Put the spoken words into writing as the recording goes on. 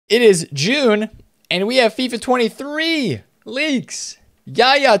It is June, and we have FIFA 23 leaks.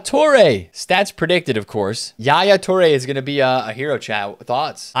 Yaya Toure. Stats predicted, of course. Yaya Toure is going to be a hero, chat.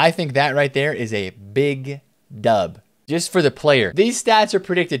 Thoughts? I think that right there is a big dub. Just for the player. These stats are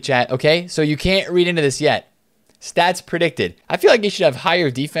predicted, chat, okay? So you can't read into this yet. Stats predicted. I feel like he should have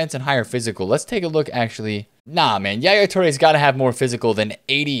higher defense and higher physical. Let's take a look, actually. Nah, man. Yaya Toure's got to have more physical than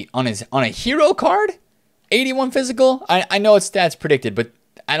 80 on a hero card? 81 physical? I know it's stats predicted, but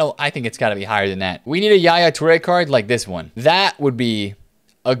I think it's got to be higher than that. We need a Yaya Toure card like this one. That would be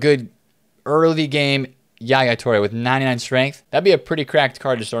a good early game Yaya Toure with 99 strength. That'd be a pretty cracked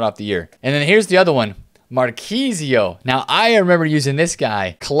card to start off the year. And then here's the other one. Marquisio. Now, I remember using this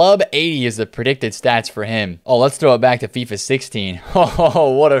guy. Club 80 is the predicted stats for him. Oh, let's throw it back to FIFA 16.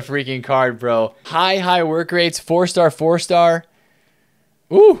 Oh, what a freaking card, bro. High work rates. 4-star, 4-star.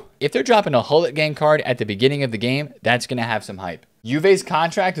 Ooh. If they're dropping a Hullet Gang card at the beginning of the game, that's going to have some hype. Juve's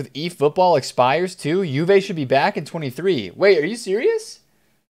contract with eFootball expires too. Juve should be back in 23. Wait, are you serious?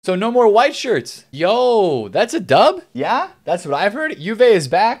 So no more white shirts. Yo, that's a dub? Yeah, that's what I've heard. Juve is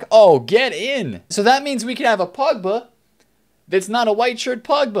back. Oh, get in. So that means we can have a Pogba that's not a white shirt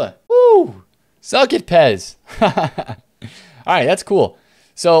Pogba. Woo. Suck it, Pez. All right, that's cool.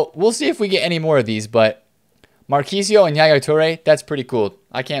 So we'll see if we get any more of these, but Marquisio and Yaya Toure, that's pretty cool.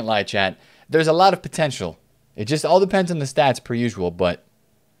 I can't lie, chat. There's a lot of potential. It just all depends on the stats per usual, but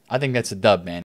I think that's a dub, man.